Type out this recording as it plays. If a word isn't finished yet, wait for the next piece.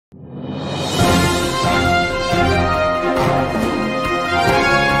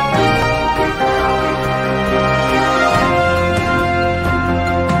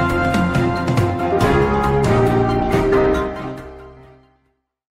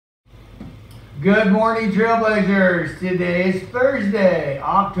Good morning, Trailblazers. Today is Thursday,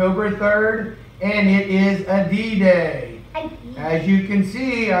 October 3rd, and it is a D-Day. As you can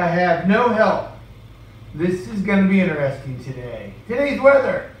see, I have no help. This is going to be interesting today. Today's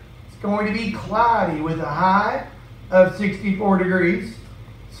weather, it's going to be cloudy with a high of 64 degrees.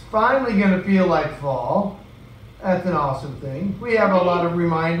 It's finally going to feel like fall. That's an awesome thing. We have a lot of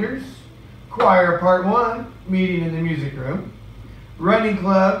reminders. Choir Part 1, meeting in the music room. Running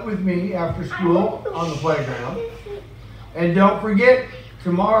club with me after school on the playground. And don't forget,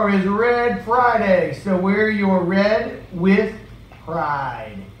 tomorrow is Red Friday, so wear your red with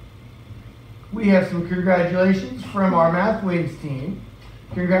pride. We have some congratulations from our Math Wings team.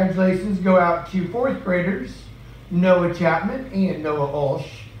 Congratulations go out to 4th graders, Noah Chapman and Noah Olsch.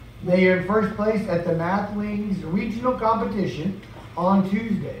 They are in first place at the Math Wings regional competition on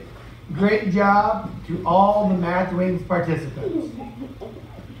Tuesday. Great job to all the Math Wings participants.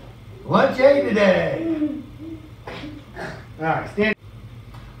 Lunch A today. All right, stand.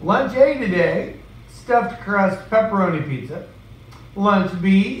 Lunch A today, stuffed crust pepperoni pizza. Lunch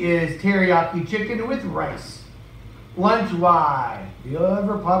B is teriyaki chicken with rice. Lunch Y, the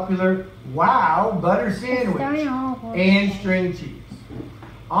ever popular Wow butter sandwich and string cheese.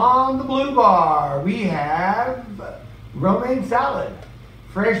 On the blue bar, we have romaine salad,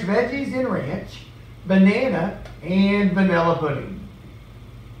 fresh veggies and ranch, banana, and vanilla pudding.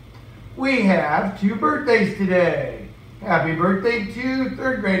 We have 2 birthdays today. Happy birthday to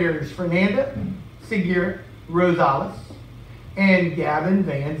 3rd graders Fernanda Segura Rosales and Gavin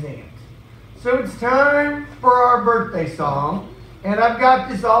Van Zant. So it's time for our birthday song, and I've got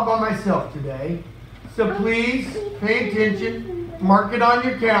this all by myself today. So please pay attention, mark it on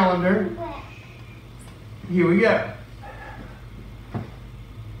your calendar. Here we go.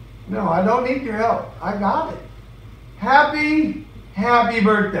 No, I don't need your help. I got it. Happy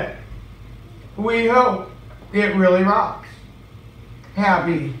birthday. We hope it really rocks.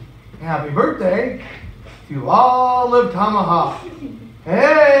 Happy birthday to all of Tomahawk.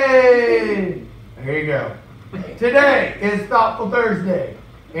 Hey! There you go. Today is Thoughtful Thursday,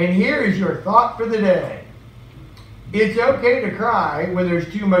 and here is your thought for the day. It's okay to cry when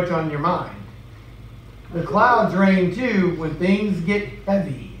there's too much on your mind. The clouds rain too when things get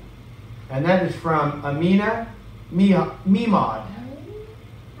heavy. And that is from Amina Mimad.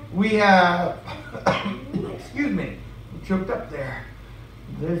 We have, excuse me, I'm choked up there.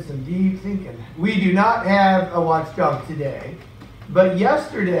 There's some deep thinking. We do not have a watchdog today, but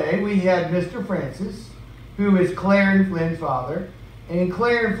yesterday we had Mr. Francis, who is Claire and Flynn's father, and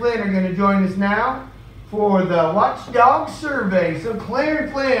Claire and Flynn are going to join us now for the watchdog survey. So Claire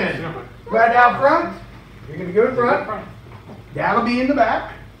and Flynn, right out front. You're going to go in front. That'll be in the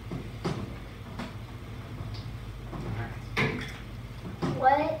back.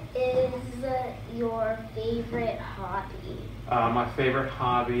 What is your favorite hobby? My favorite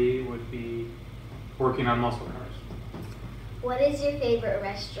hobby would be working on muscle cars. What is your favorite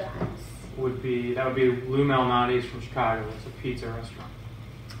restaurant? That would be Lou Malnati's from Chicago. It's a pizza restaurant.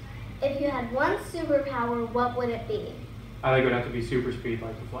 If you had one superpower, what would it be? I think it would have to be super speed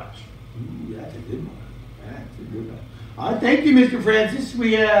like the Flash. Ooh, that's a good one. That's a good one. All right, thank you, Mr. Francis.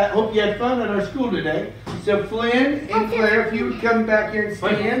 We hope you had fun at our school today. So Flynn and Claire, if you would come back here and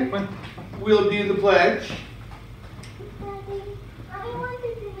stand, we'll do the pledge.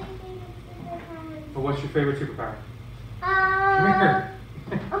 But what's your favorite superpower? Come here.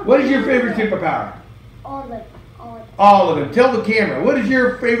 What is your favorite superpower? All of them. All of them. Tell the camera. What is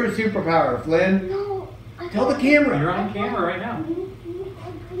your favorite superpower, Flynn? No. Tell the camera. You're on camera right now.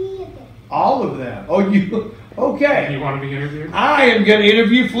 All of them. Oh, you. Okay. You want to be interviewed? I am going to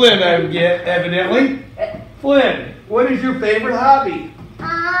interview Flynn, evidently. Flynn, what is your favorite hobby?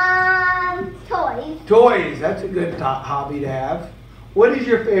 Toys. Toys. That's a good hobby to have. What is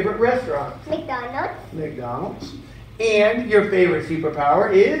your favorite restaurant? McDonald's. McDonald's. And your favorite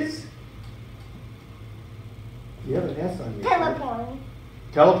superpower is? You have an S on your Teleporting.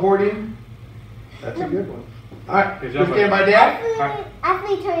 Teleporting? That's a good one. All right. Good job, Stand by Dad.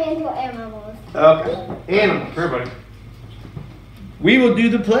 Actually turn into animals. Okay. Animals. Sure, buddy. We will do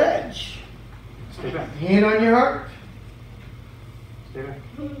the pledge. Stay back. Hand on your heart. Stay back.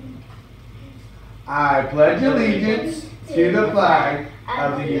 I pledge allegiance to the flag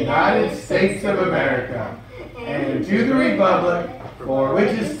of the United States of America and to the republic for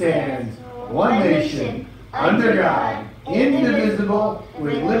which it stands, one nation, under God, indivisible,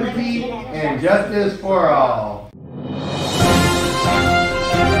 with liberty and justice for all.